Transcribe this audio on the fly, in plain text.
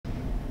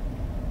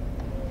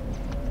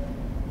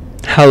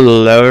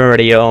Hello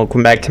everybody,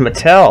 welcome back to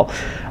Metel.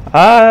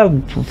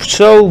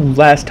 So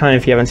last time,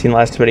 if you haven't seen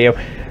last video,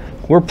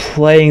 we're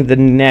playing the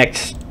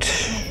next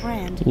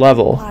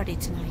level. Party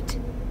tonight.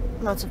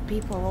 Lots of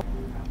people.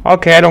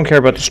 Okay, I don't care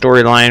about the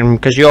storyline,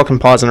 because you all can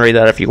pause and read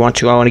that if you want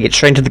to. I want to get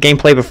straight into the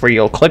gameplay before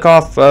you'll click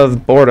off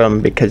of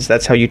boredom, because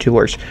that's how YouTube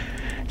works.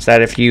 It's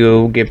that if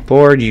you get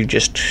bored, you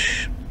just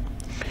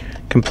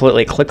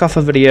completely click off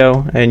a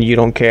video, and you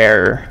don't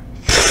care.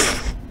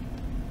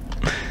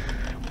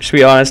 To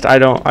be honest, I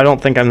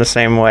don't think I'm the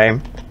same way.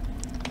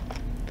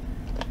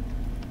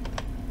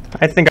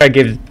 I think I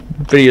give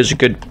videos a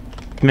good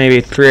maybe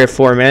 3 or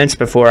 4 minutes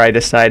before I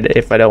decide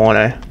if I don't want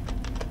to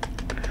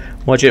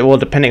watch it. Well,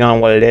 depending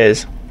on what it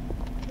is.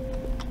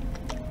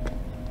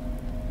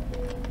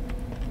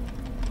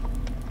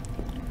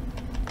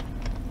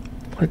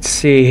 Let's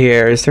see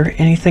here. Is there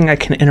anything I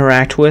can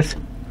interact with?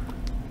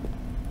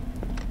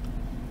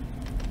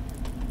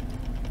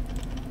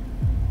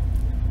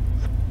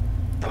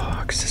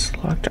 Box is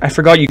locked. I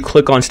forgot you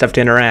click on stuff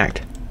to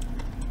interact.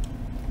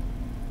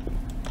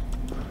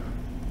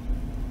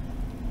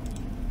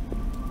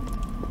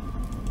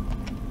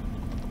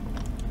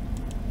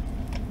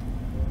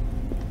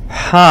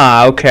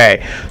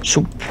 Okay.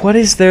 So what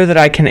is there that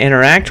I can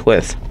interact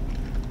with?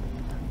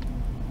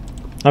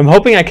 I'm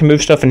hoping I can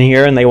move stuff in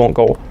here and they won't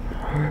go,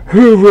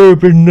 "Who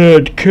opened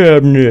that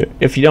cabinet?"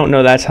 If you don't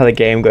know, that's how the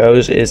game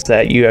goes, is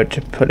that you have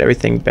to put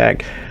everything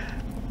back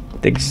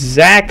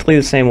exactly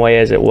the same way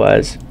as it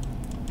was.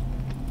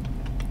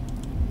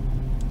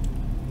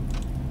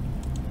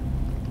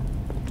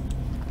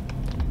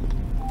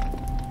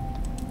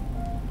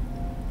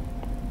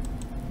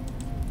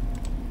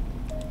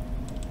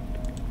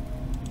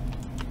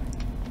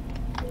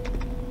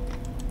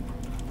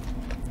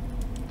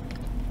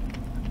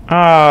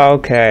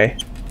 Okay.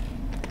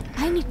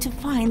 I need to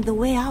find the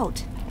way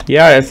out.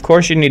 Yeah, of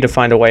course you need to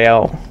find a way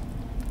out.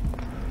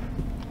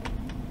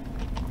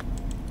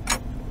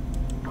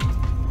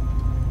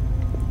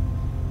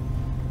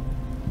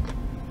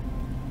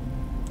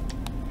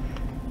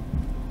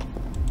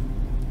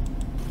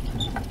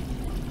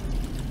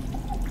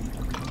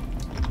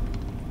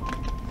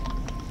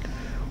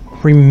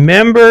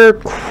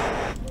 Remember...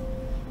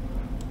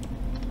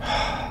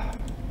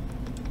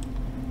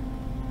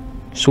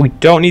 So we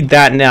don't need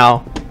that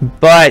now,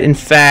 but in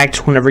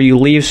fact, whenever you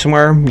leave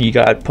somewhere, you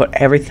gotta put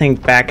everything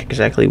back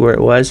exactly where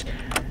it was.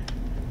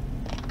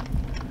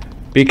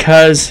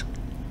 Because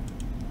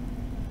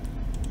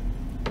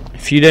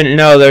if you didn't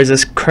know, there's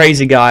this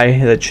crazy guy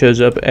that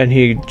shows up and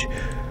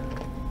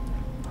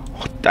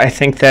I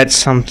think that's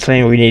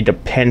something we need to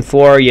pin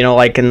for, you know,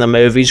 like in the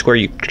movies where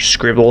you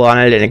scribble on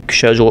it and it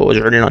shows what was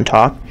written on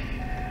top.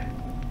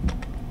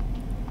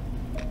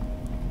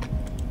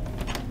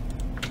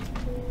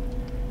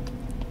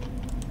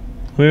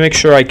 Let me make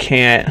sure I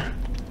can't.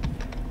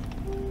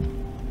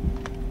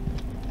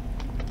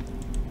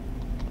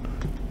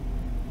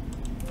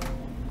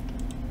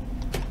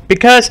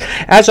 Because,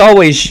 as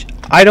always,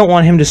 I don't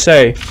want him to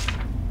say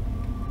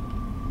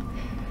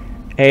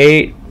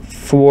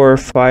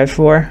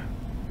 8454.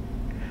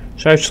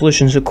 Solve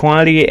solutions. The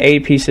quantity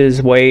 8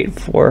 pieces. Weight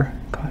 4.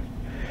 God.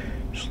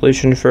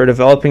 Solution for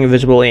developing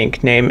invisible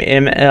ink. Name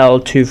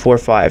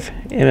ML245.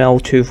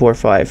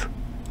 ML245.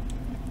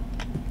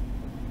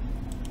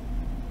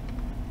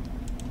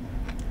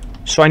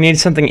 So I need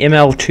something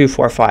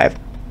ML245.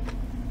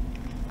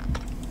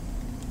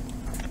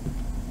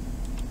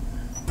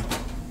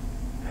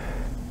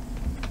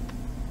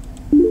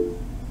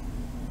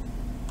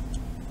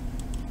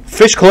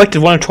 Fish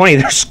collected 1 of 20.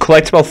 There's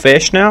collectible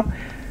fish now?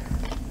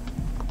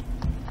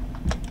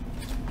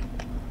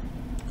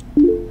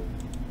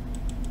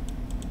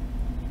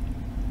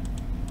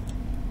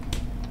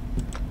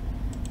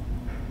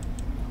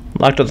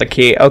 Locked with the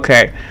key.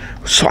 Okay.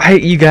 So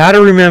you gotta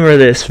remember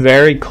this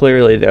very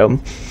clearly though,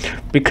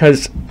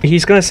 because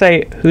he's gonna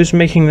say, "Who's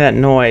making that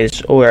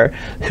noise?" or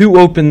 "Who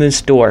opened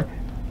this door?"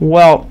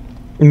 Well,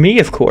 me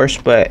of course,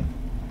 but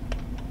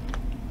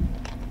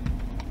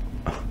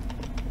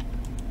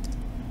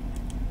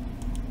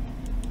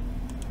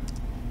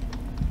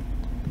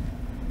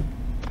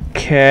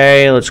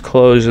okay, let's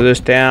close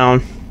this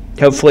down.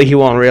 Hopefully he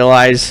won't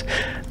realize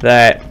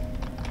that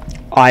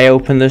I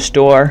opened this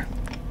door.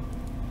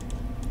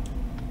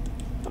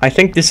 I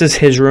think this is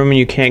his room and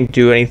you can't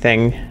do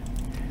anything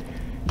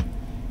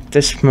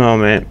this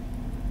moment.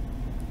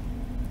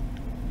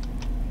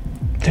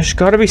 There's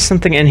got to be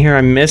something in here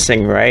I'm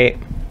missing, right?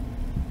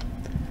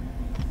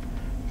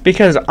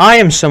 Because I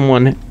am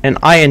someone and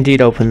I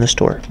indeed opened this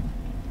door.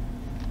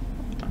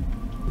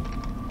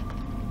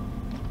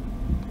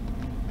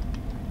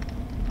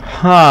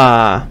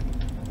 Huh.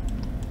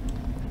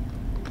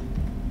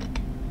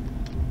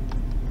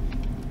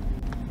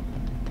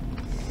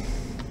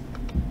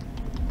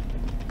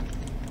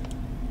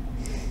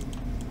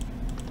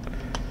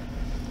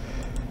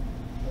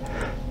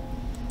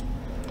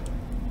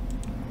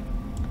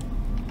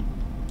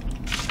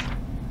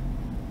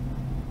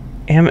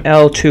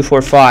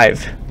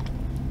 ML245.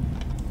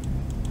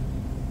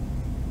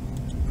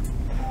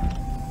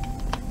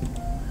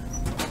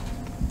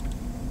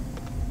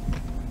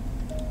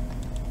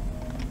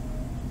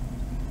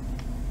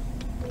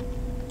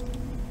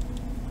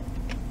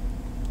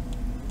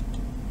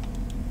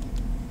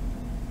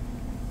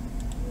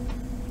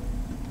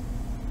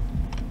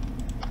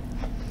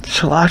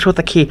 It's locked with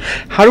the key.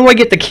 How do I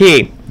get the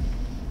key?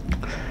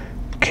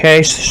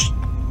 Okay, so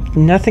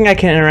nothing I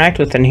can interact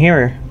with in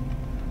here.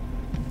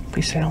 At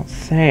least I don't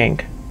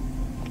think.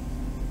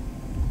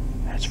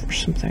 That's for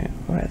something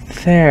right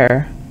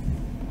there.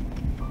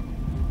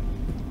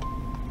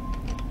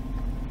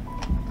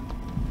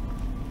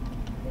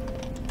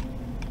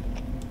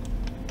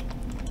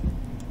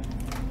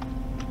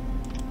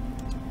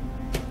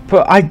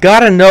 But I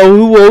gotta know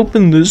who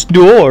opened this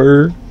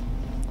door.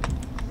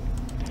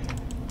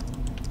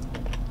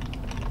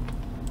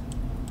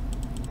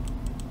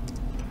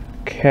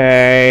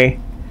 Okay.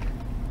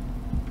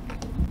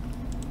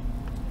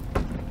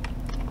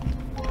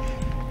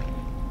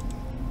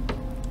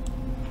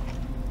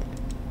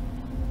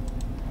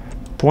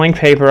 Blank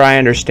paper, I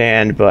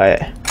understand,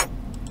 but...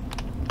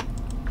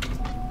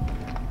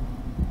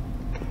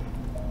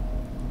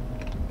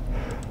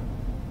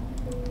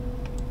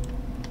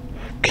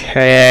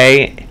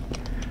 Okay.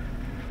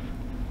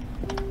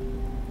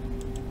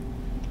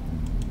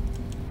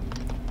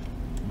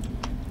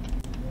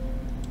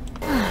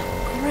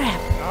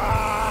 Crap.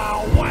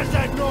 Ah, what's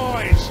that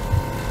noise?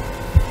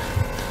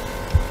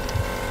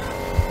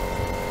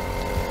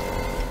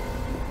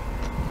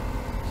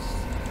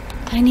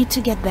 I need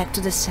to get back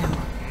to the cell.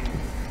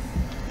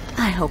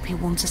 I hope he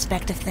won't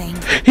suspect a thing.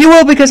 He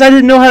will, because I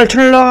didn't know how to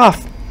turn it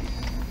off.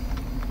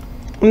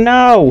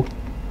 No.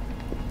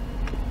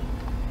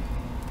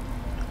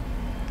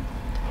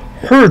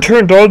 Her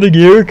turned on the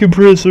air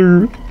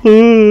compressor.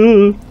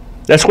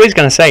 That's what he's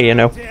gonna say, you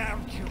know.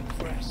 Damn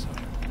compressor.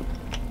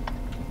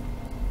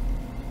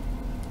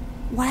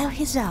 While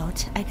he's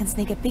out, I can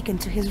sneak a peek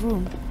into his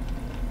room.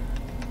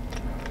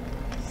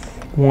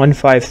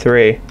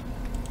 153.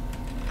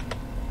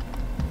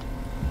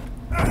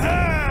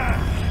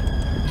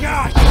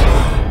 Gosh!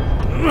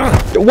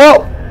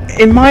 Well,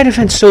 in my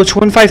defense, so it's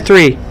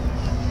 153.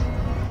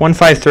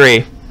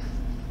 153.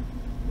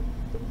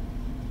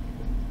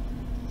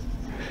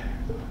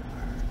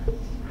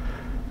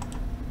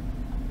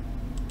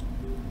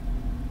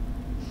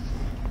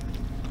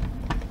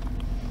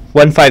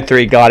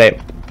 Got it.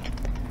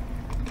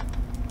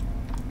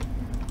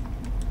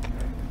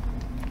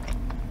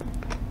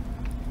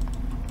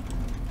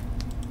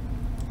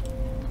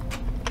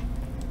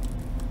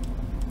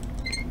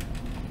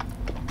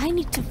 I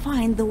need to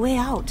find the way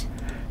out.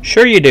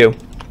 Sure you do.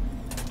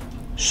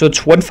 So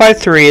it's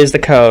 153 is the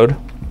code.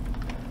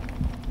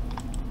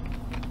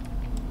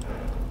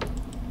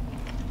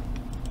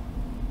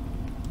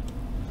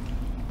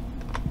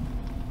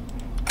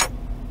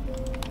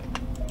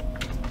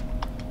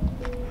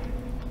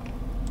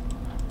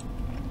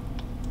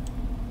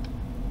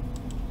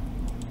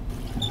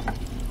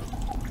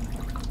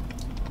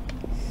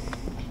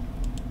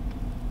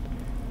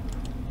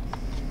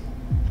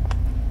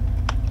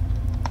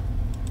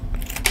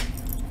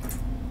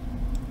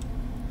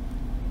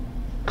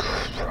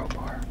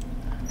 Crowbar.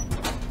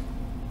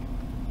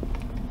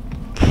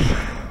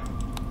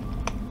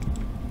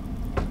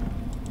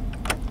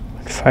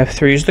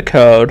 153 is the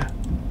code.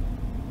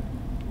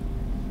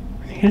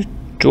 A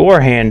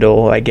door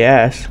handle, I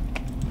guess.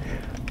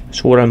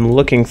 That's what I'm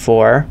looking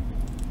for.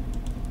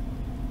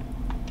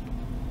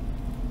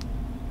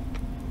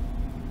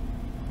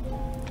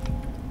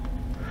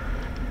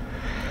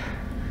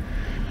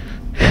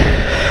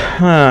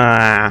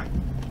 Huh.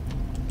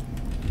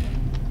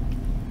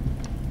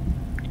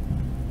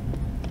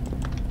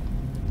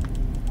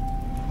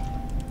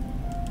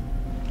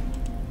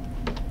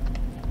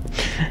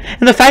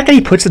 And the fact that he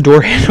puts the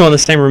door handle in the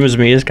same room as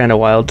me is kind of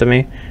wild to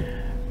me.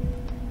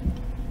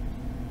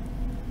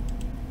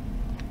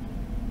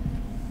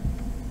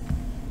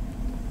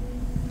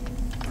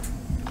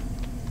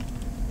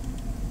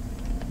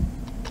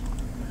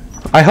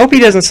 I hope he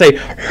doesn't say,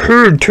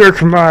 "Who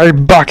took my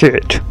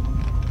bucket?"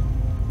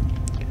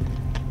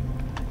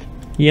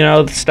 You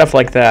know, stuff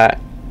like that.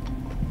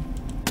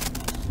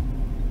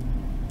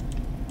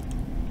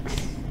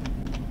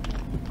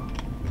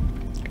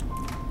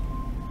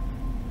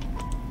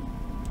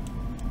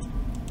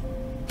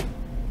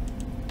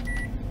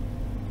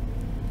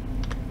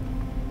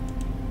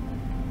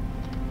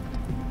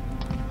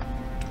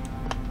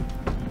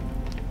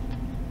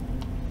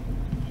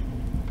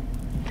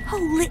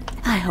 Holy...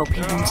 I hope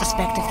he won't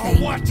suspect a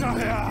thing. What the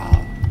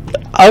hell?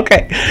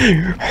 Okay.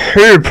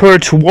 Who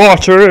put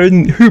water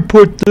and who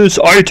put this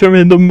item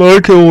in the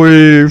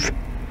microwave?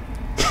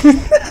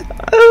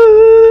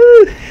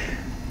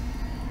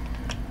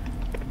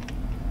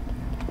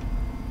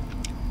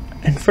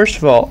 And first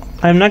of all,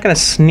 I'm not gonna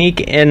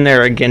sneak in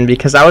there again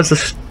because that was the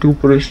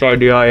stupidest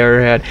idea I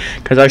ever had.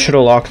 Because I should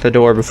have locked the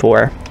door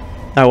before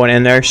I went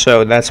in there,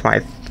 so that's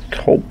my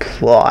whole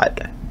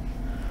plot.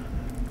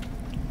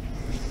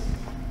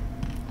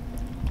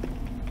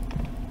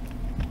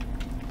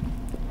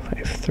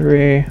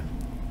 Three.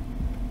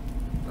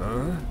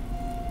 Huh?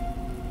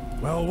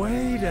 Well,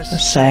 wait A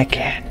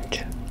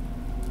second.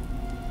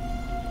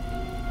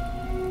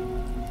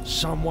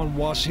 Someone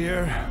was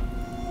here.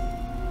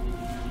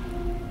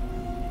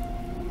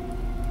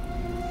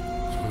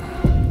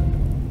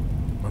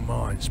 My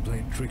mind's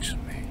playing tricks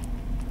on me.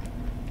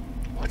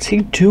 What's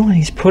he doing?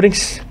 He's putting...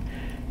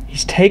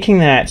 He's taking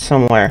that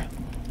somewhere.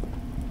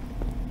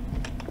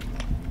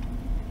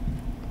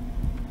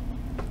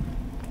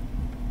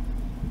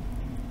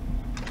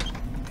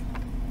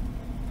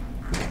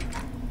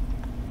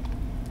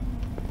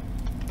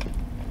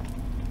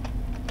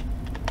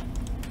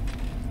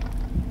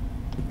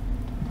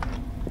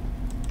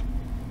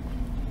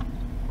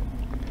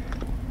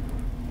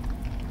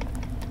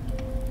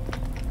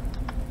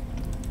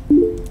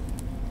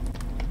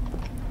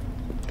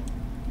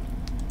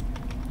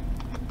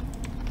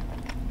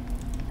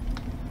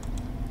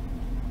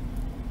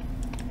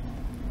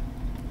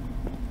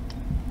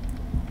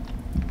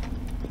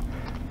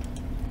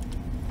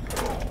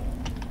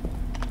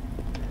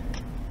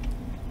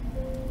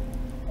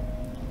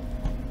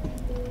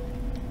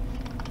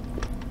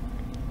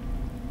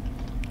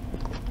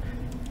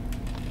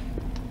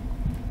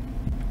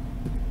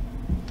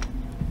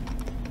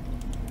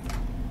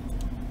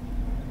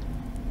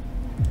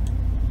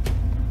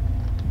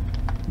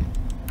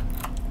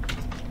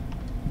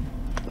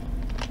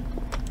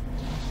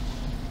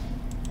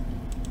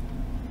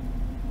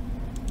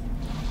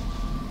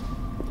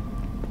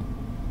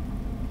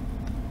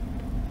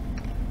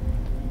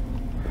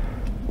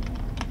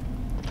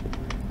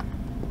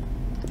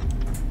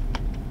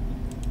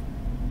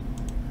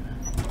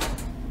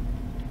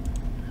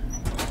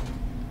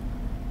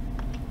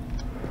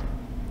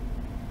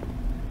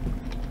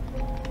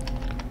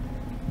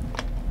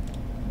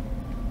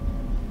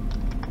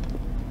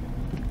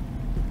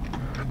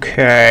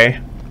 Okay.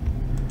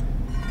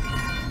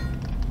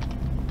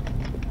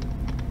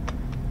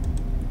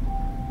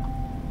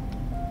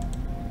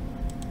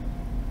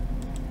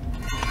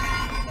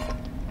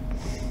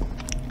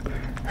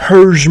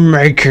 Who's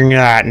making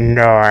that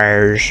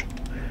noise?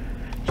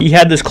 He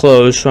had this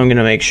closed, so I'm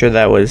gonna make sure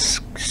that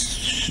was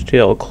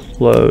still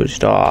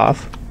closed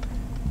off.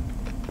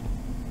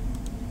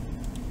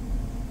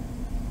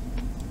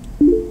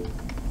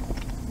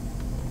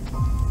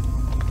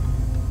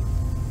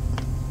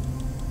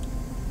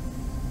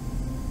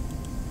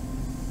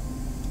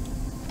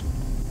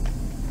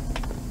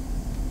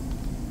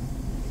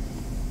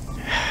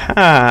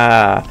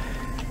 Ah.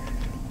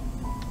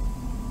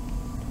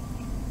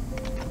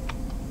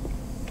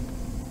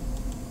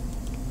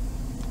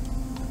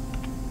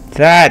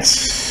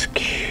 That's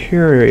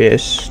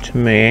curious to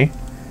me.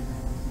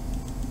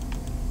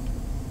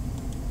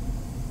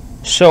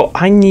 So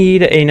I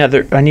need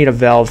a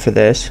valve for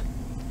this.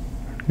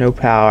 No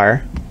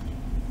power.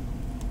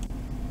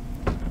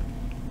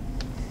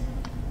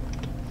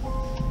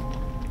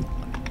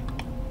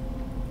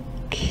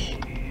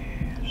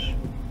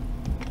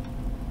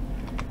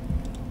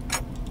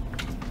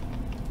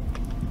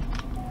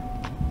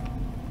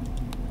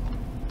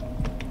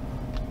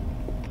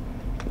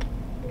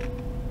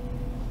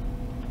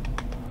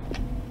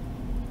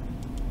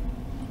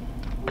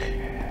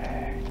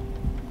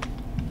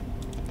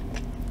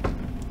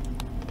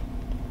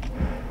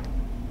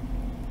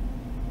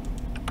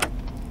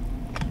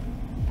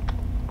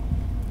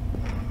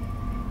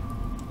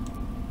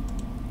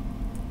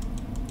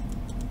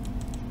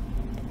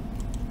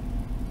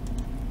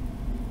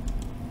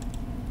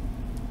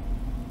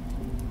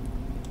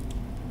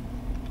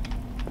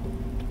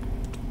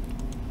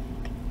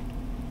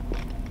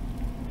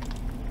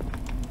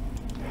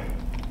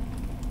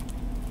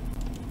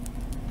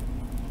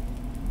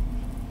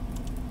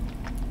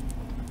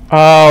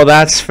 Oh,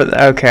 that's for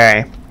the,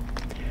 okay.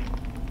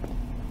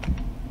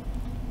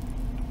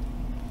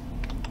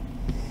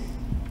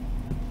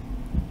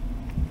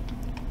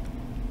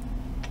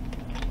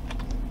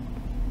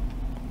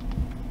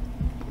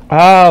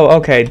 Oh,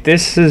 okay.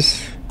 This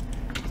is...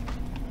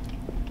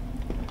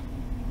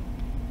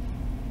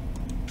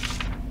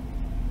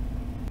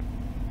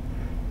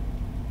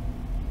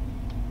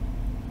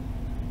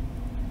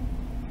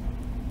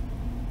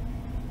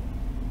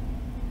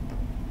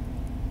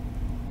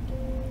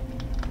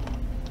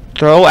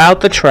 Throw out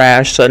the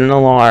trash, set an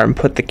alarm,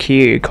 put the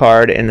key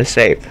card in the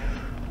safe.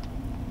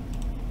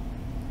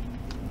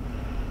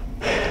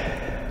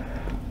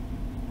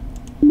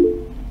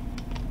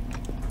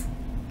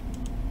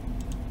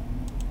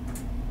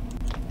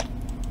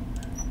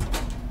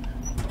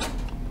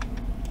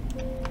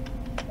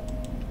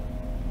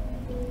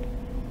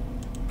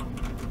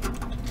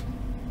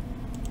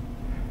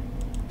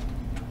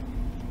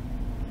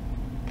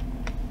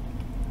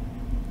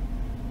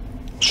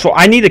 So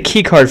I need a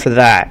key card for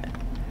that.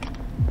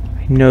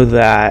 I know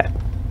that.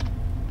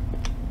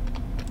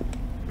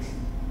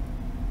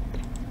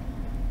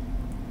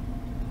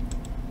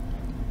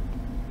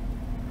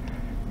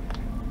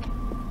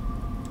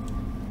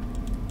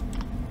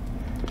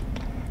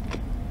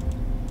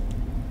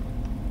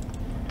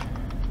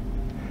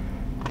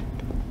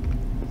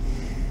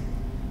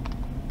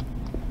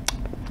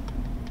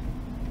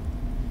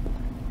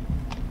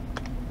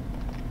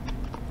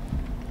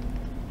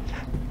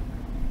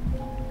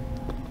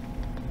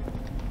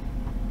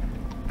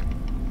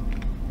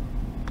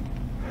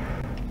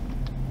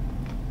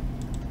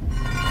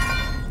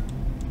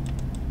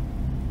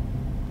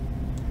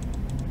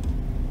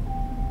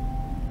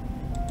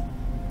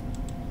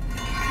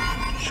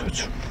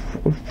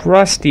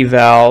 rusty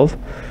valve.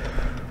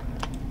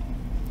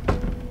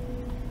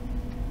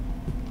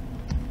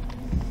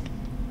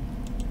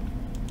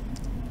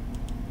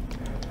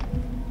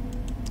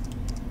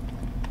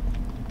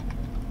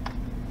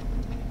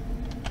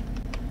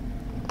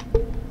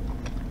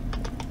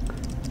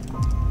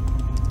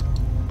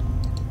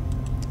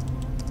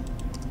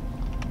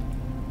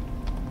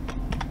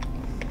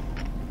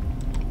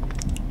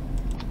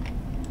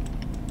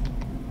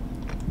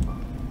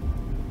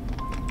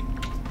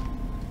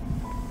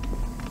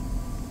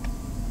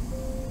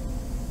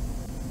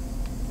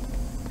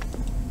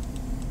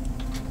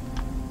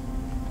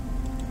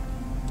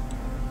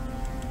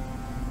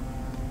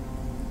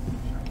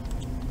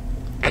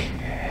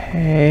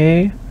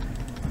 Okay.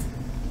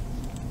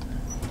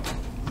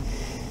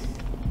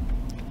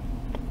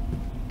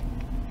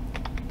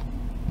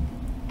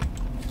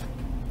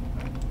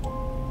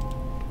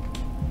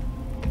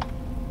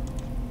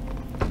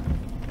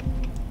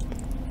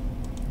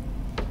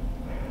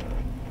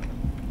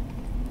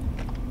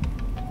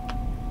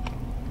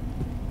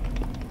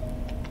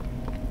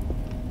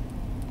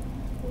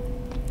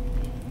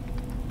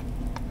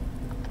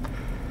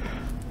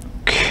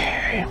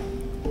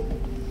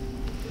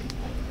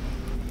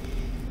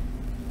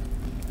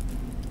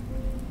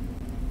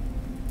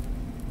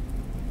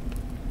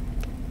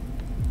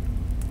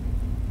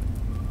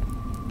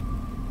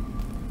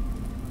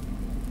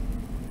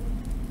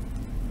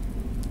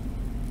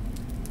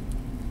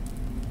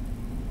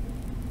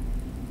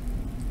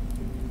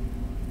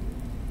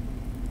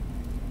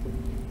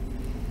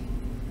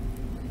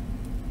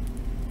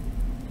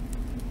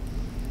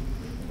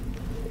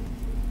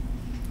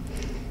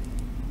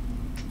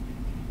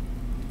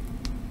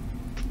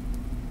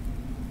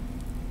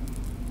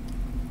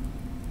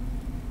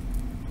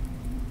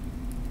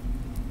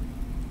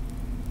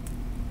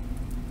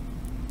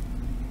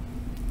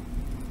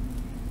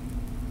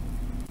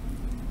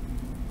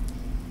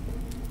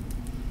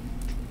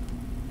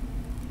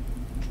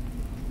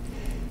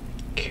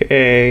 Okay.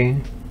 Okay.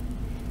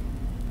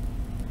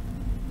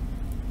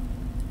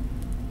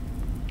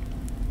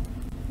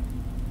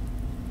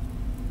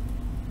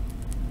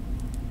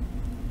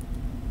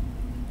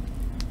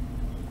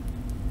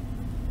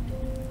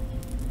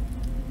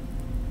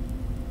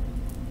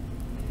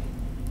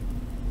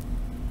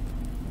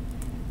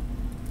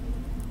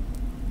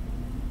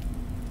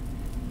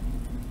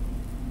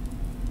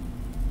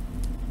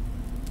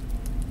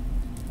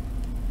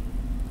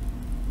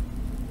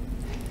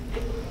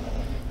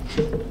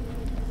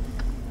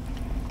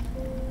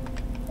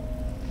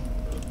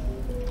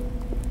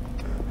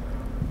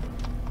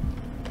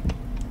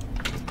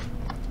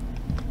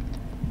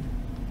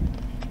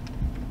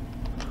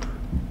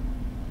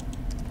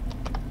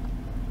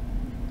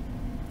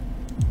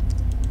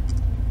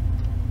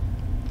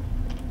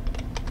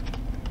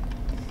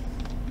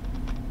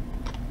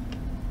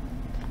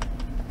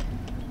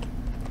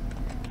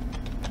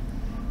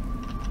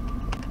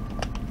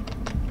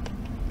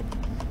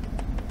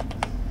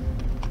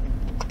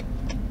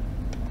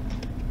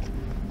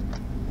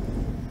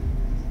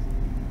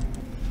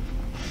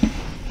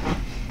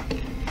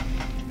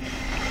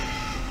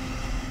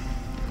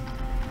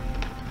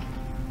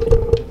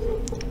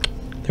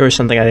 There was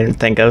something I didn't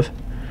think of.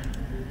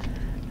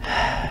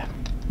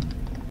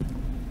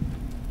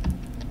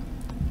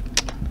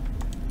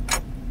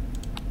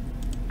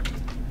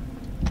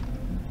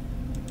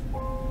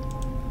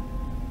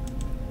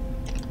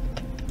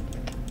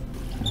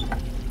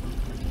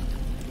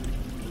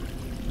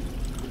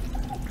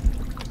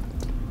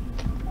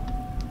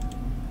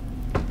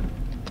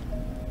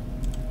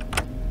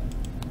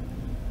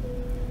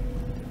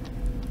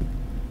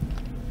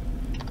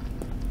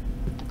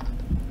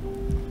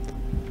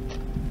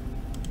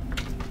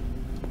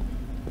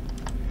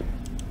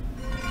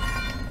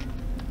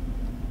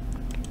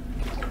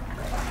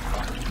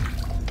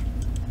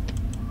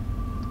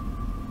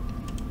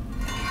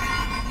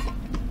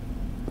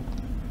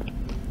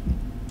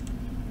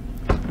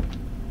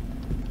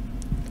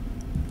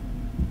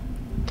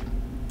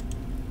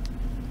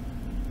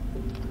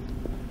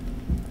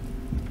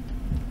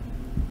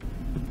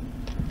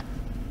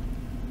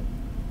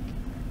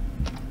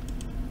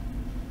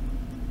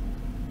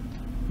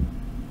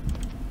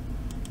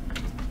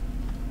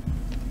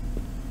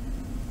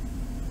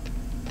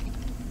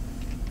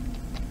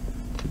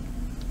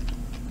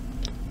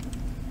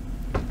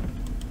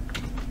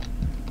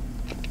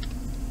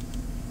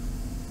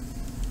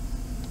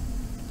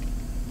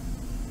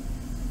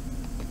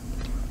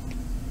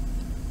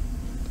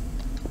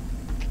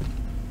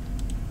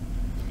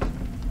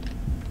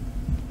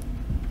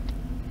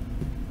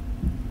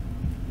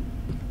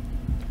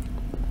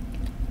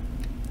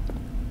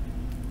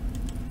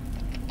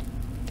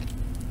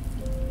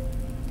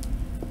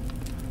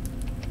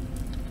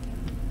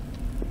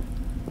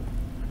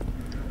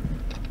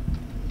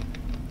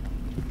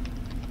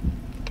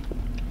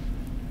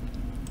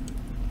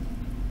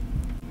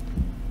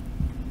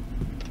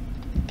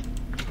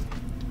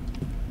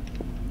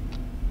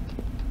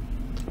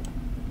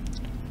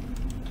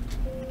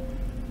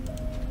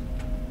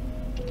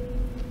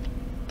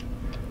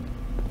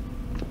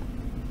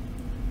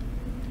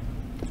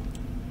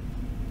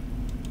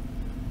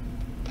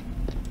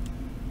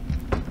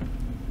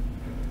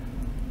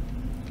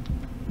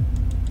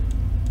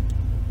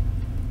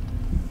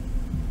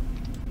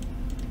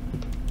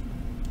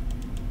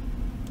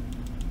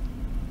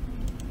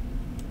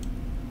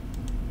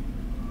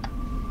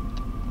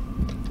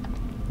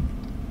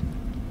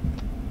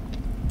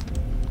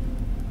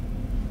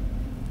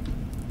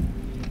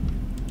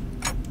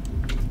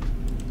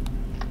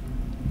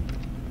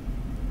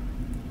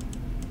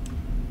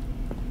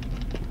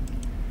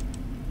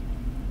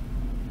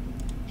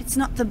 It's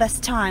not the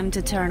best time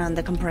to turn on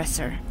the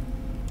compressor.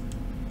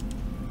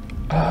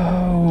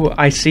 Oh,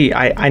 I see.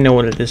 I know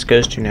what this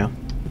goes to now.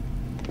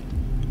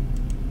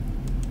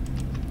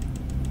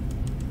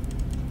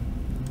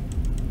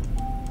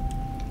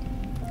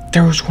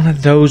 There was one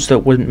of those that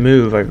wouldn't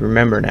move, I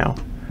remember now.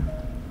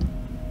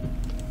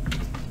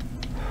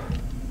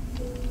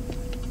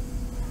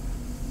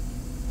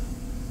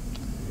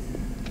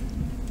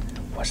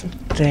 It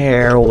wasn't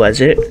there, was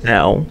it?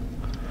 No.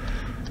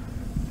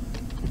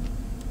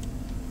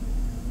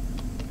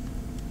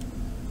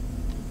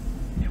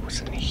 It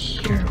wasn't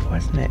here,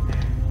 wasn't it?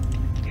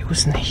 It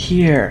wasn't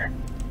here.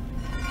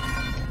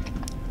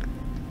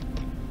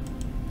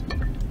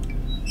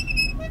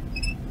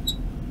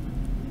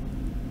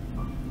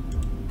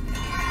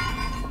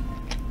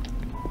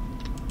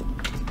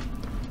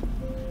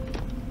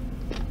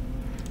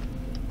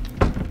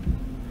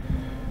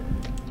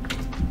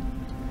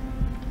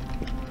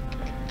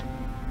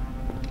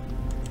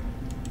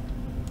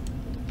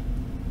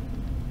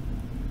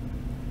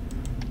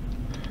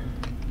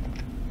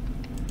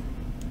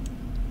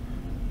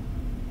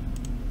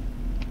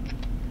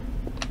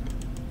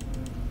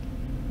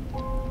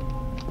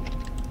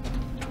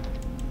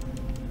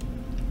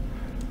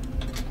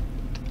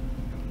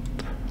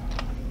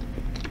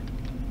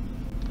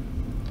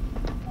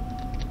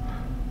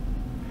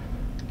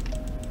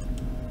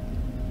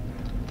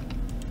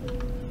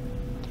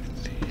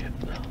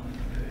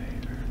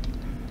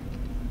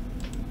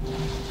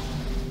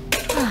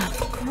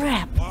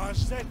 Crap.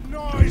 What's that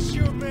noise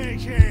you're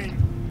making?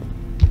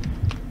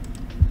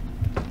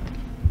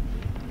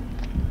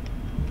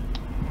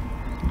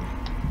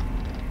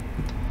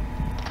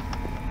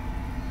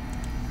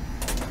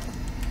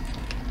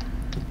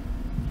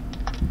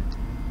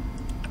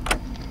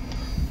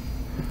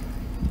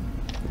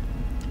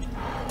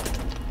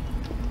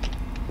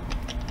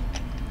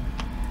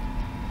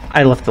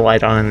 I left the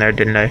light on in there,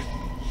 didn't I?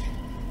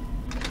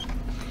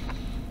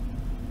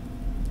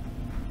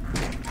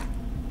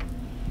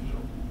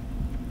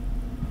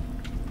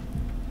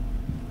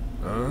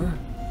 Huh?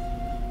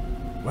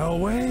 Well,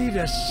 wait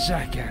a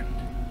second.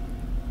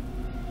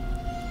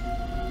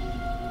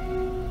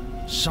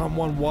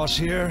 Someone was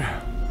here?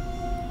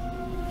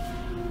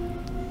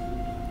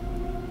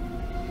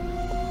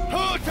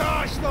 Who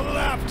touched the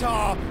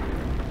laptop?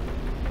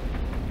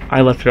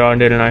 I left it on,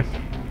 didn't I?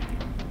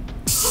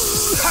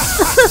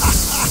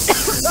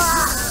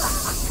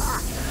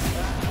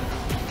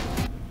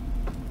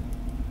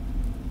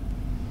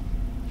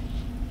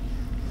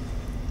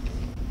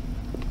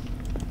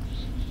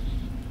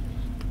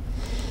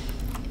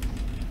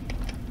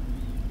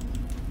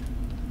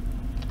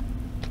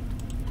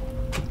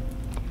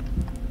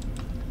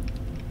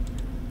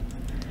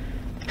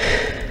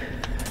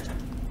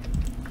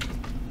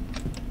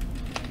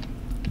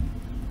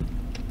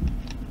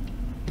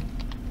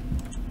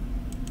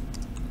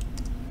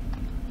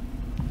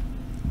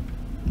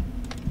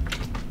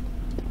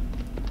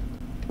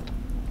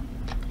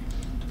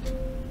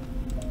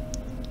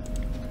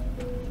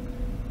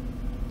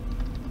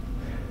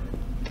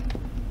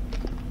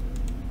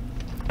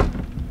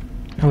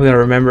 We gotta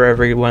remember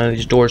every one of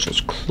these doors was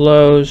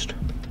closed.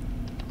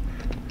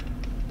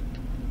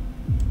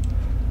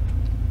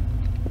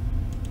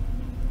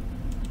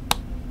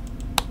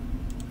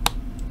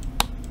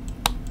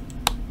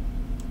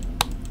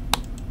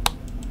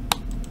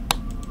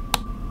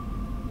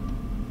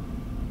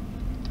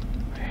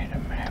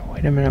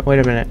 Wait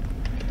a minute.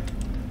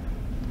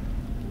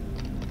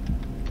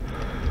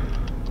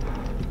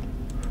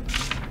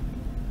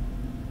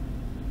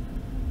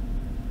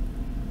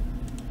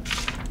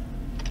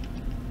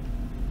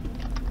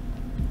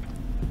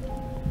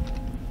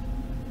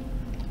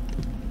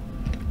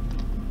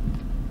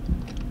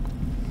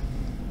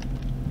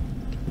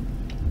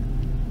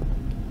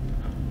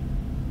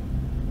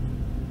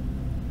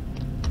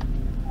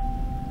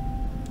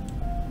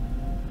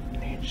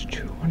 Needs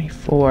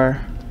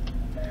 224.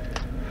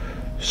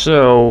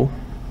 So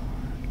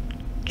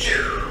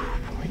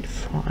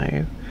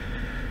 2.5.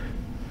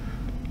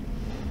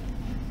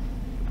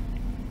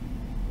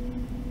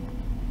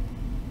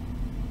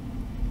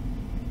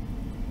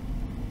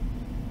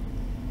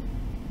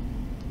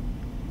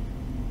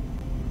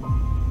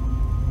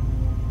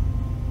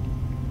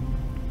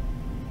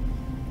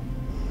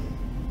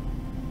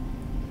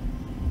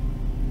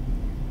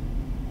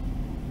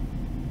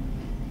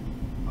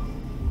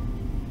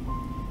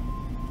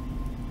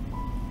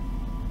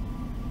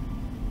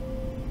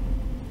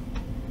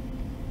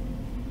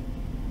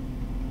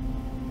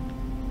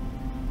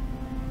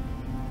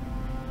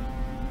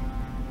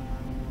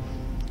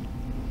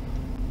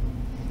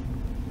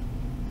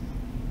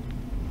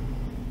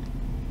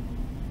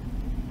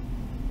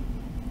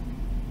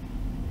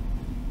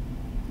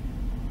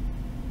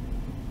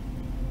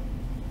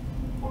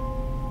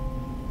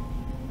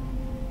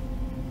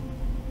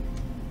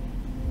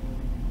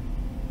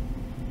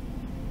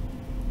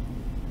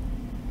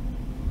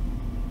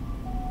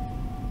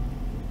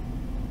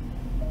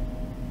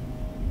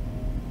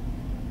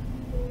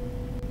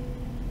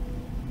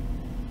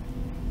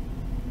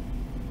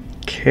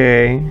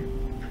 Okay.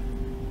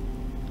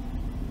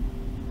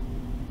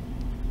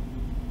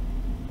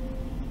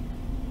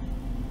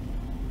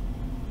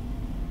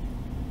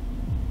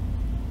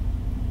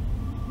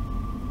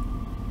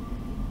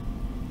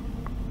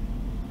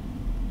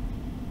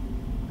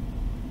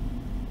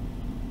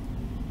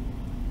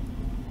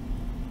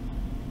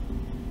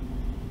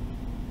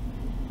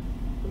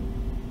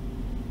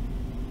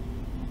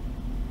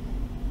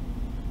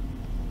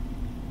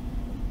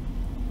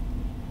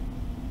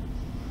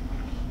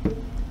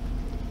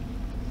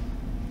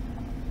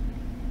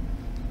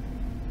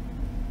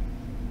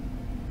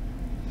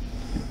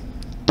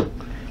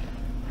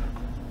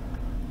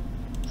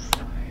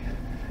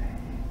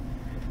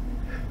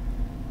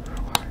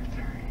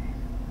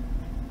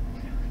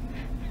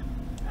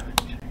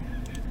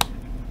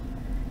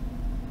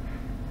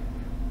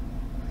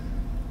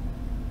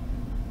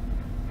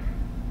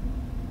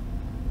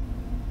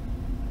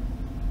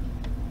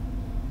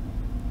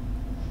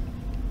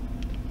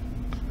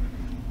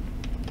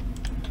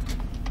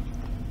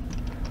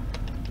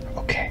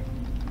 Okay.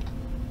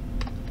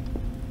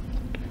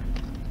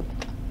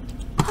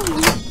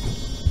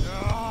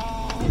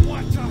 Oh,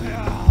 what the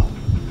hell?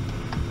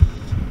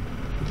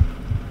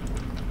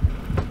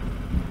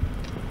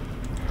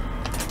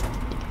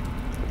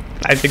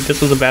 I think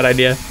this was a bad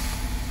idea.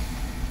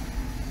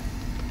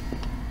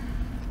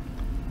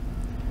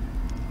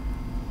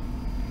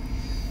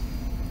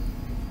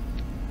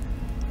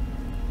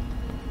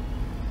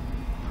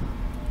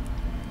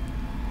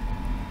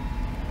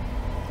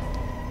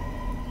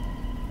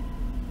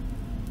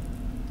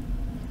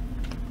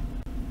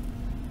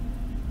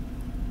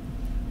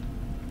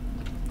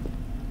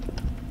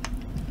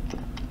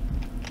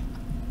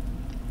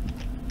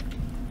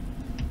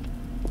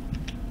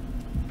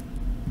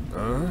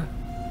 Huh?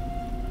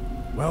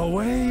 Well,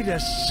 wait a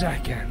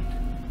second.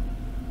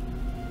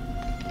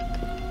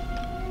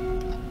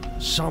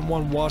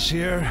 Someone was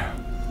here?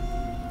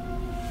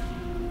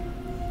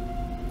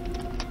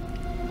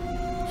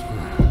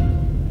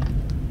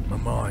 My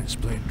mind's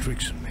playing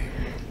tricks on me.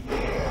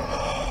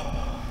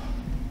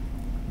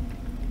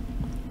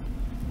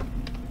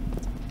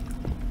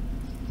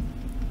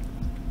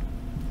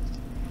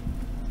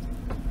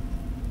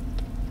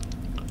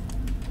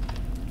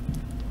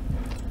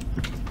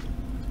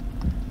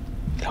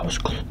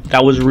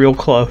 That was real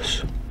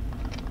close.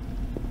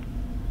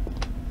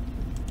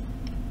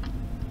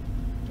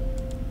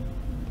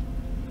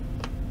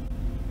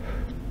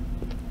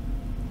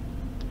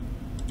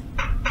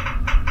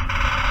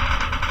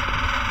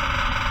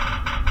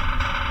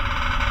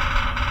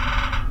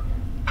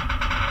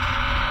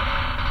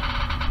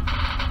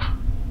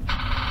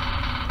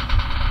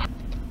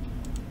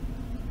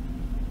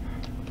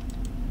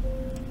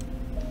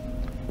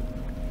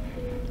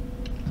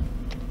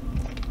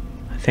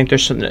 I think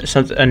there's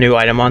a new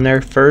item on there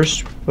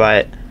first,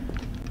 but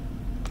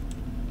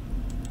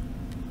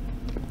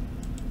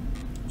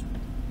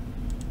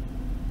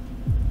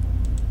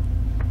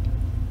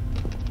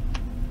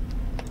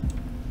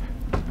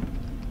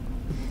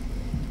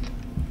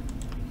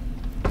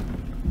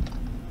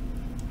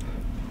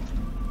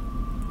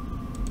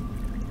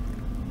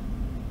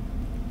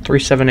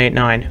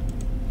 $3789.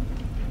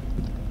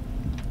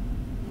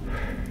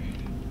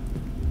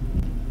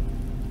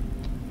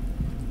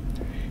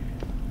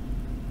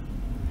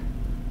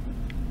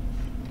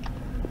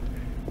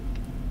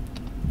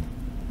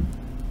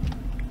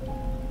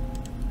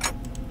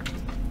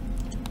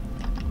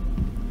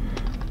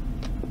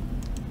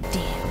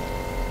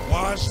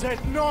 What's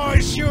that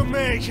noise you're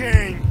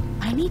making?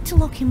 I need to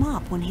lock him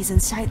up when he's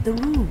inside the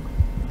room.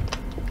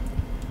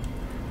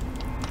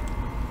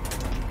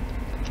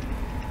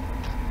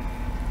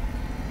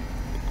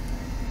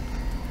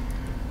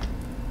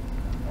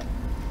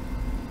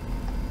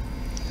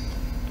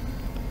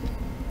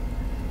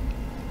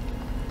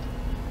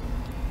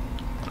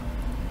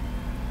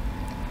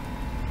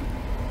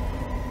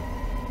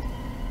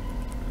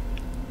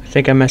 I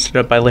think I messed it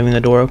up by leaving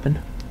the door open.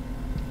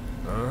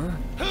 Huh?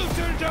 Who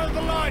turned down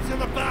the lights in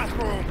the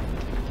bathroom?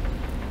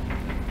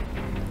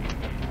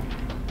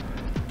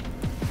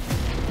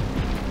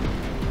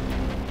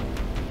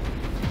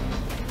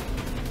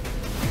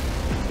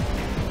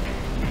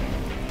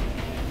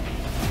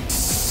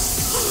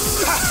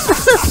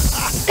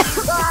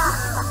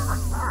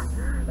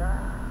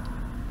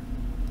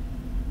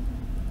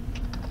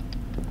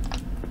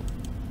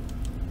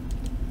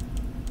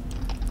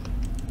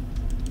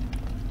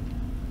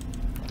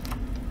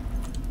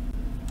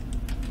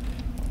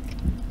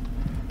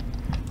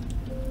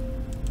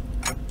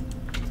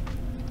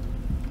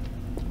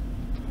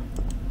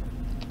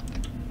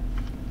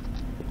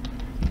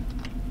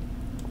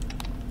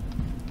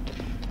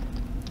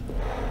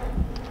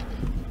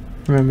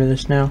 Remember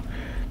this now.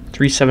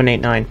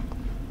 3789.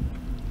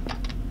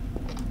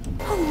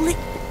 Holy...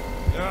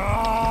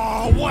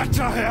 Oh, what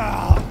the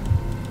hell?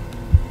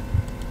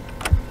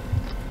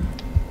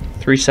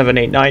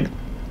 3789.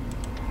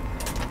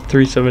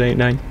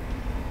 3789.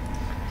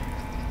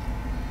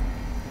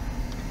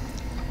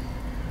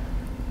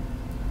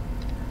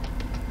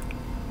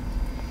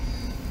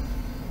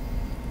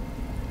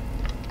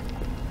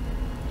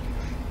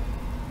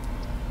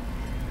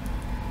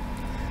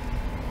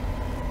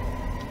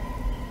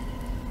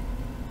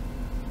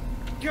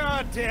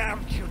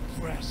 goddamn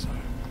compressor.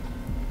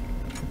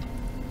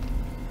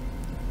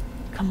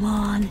 Come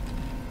on.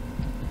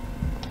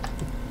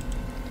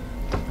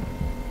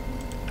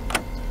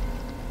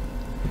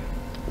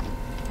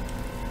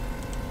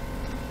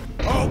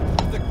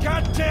 Open the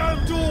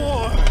goddamn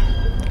door!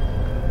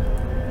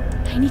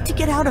 I need to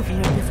get out of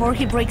here before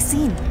he breaks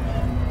in.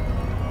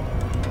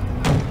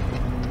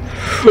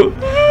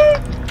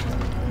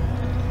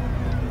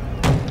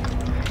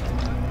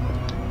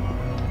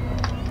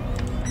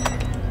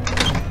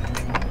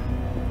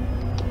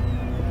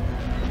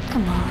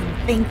 Come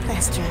on, think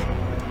faster.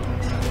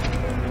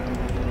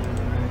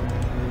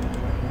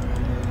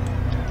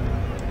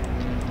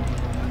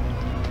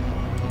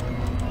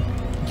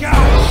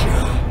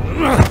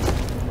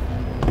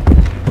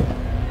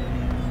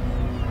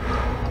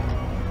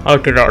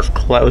 Okay, that was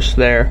close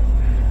there.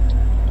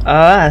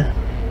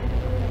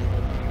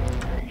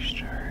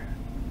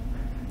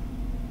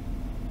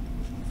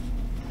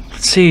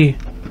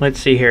 Let's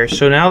see here.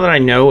 So now that I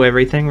know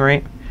everything,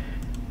 right?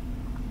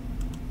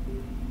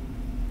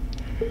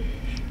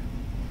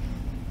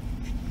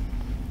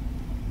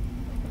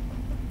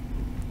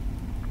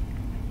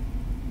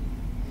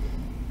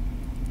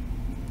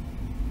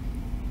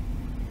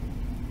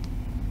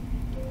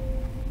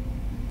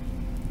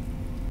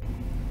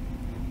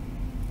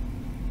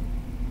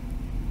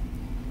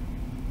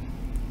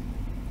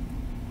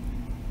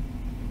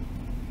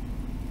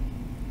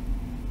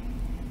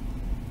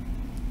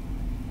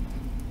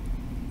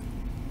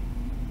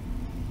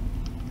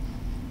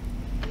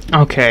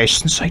 Okay,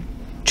 since I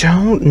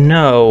don't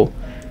know,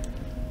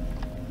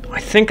 I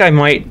think I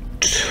might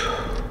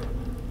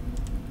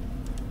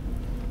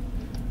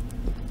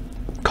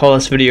call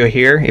this video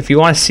here. If you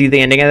want to see the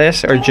ending of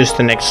this, or just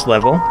the next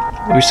level,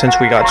 since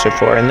we got so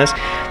far in this,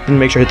 then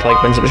make sure to hit the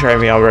like button, subscribe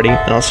if you already,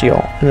 and I'll see you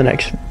all in the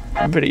next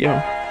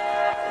video.